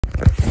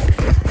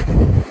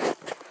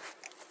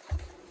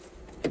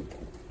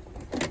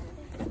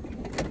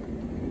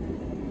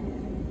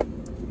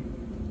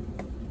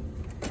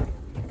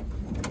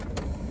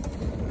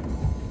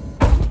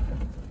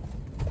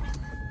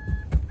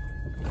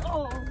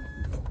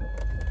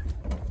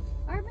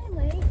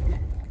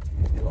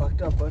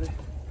backed up, buddy.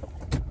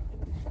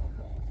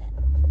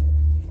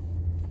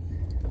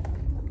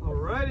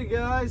 Alrighty,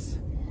 guys.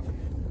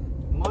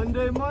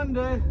 Monday.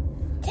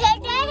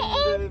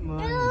 Today is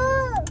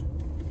Monday.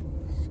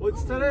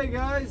 What's today,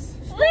 guys?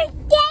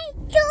 birthday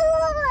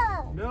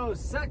school. No,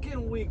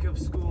 second week of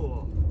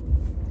school.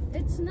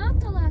 It's not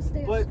the last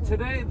day of But school.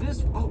 today,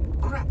 oh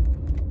crap.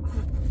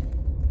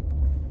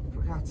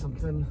 Forgot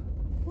something.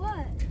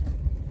 What?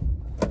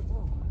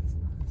 Oh,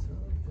 it's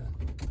not like that.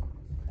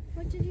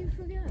 What did you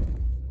forget?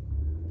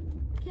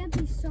 Can't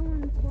be so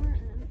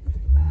important.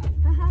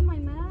 I had my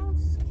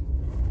mask.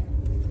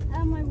 I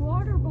had my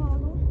water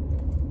bottle.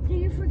 Did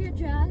you forget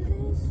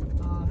Jazzy's?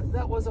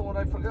 That wasn't what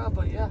I forgot,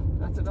 but yeah,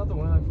 that's another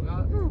one I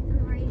forgot. Oh,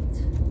 great.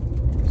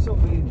 You're so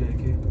mean,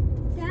 Jakey.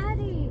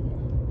 Daddy,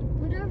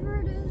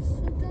 whatever it is,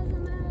 it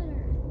doesn't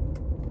matter.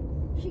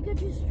 She could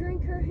just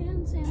drink her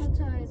hand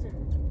sanitizer.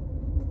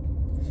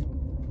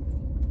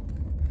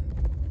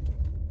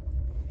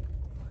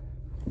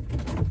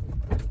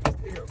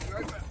 Here, I'll be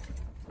right back.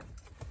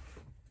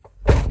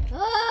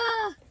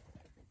 Ah!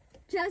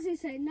 Jazzy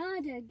said,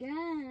 not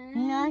again.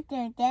 Not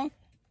today.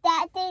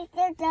 Daddy,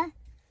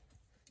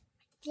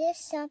 there's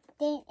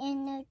something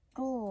in the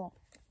school.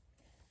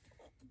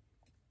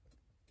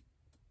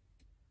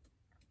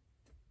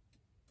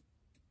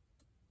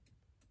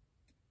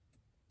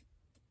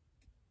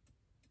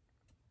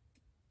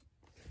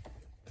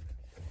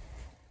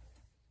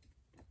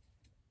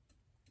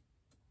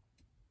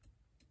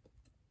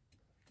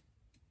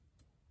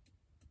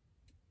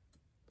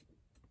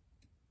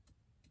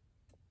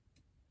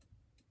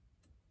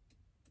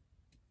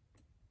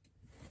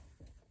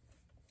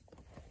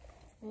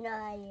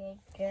 Not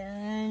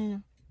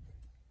again.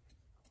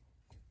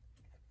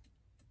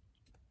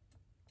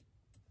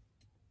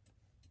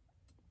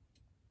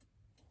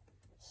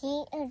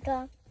 He is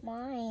not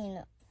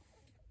mine.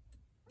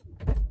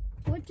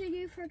 What did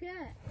you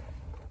forget?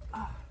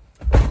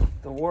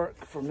 The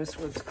work for Miss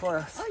Wood's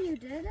class. Oh, you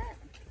did it?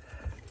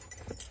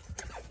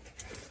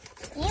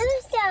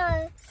 You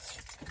saw.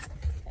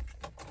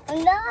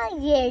 Not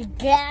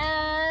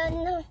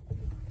again.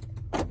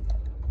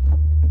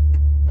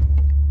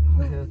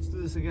 Okay, let's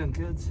do this again,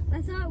 kids.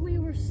 I thought we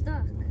were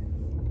stuck.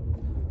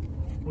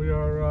 We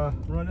are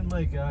running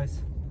late,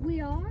 guys.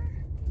 We are?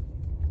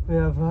 We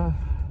have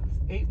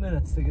 8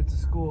 minutes to get to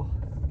school.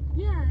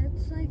 Yeah,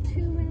 it's like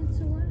 2 minutes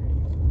away.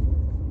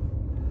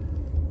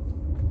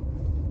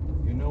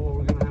 You know where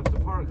we're gonna have to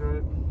park,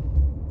 right?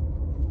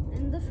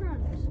 In the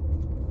front.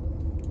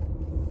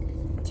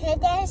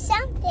 There's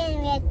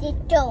something at the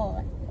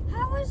door.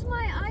 How is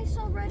my ice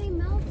already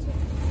melted?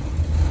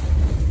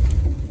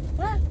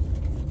 What?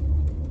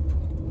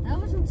 That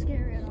wasn't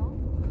scary at all.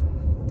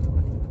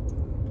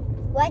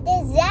 What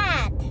is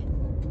that?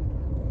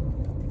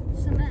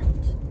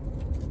 Cement.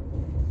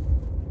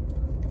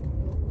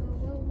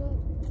 Whoa.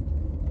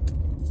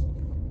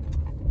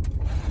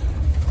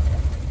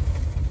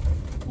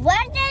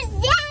 What is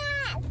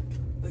that?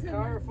 The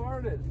car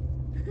farted.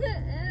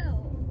 Ew.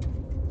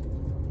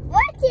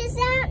 What is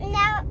that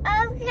now?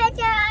 Oh, it's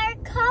our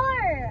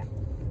car.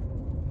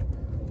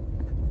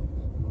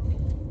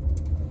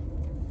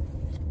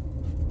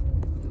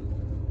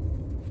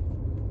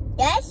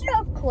 That's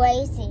so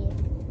crazy.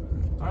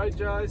 All right,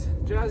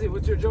 Jazzy,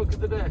 what's your joke of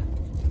the day?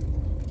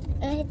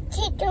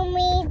 Tickle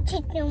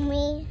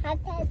me. How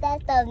does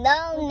that so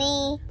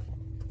lonely?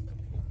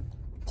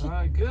 All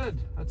right, good.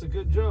 That's a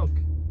good joke.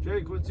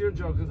 Jake, what's your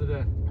joke of the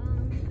day?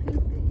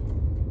 Poopy.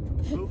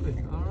 Poopy.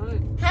 All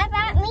right. How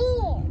about me?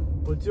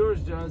 What's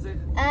yours, Jazzy?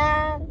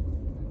 At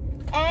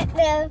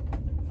the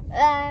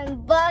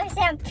balls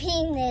and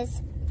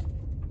penis.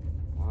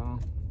 Wow.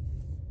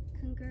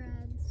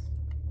 Congrats.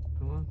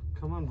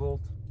 Come on,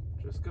 Volt.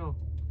 Just go.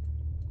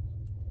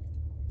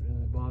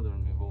 Really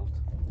bothering me, Volt.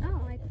 I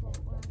don't like Volt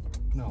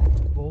wagons. No,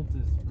 Volt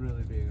is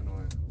really being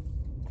annoying.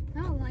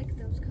 I don't like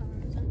those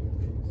cars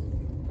anyways.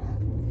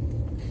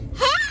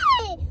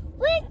 Hey!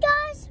 Where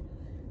goes?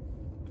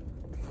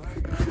 All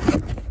right,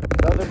 guys.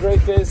 Another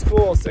great day of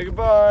school. Say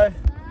goodbye.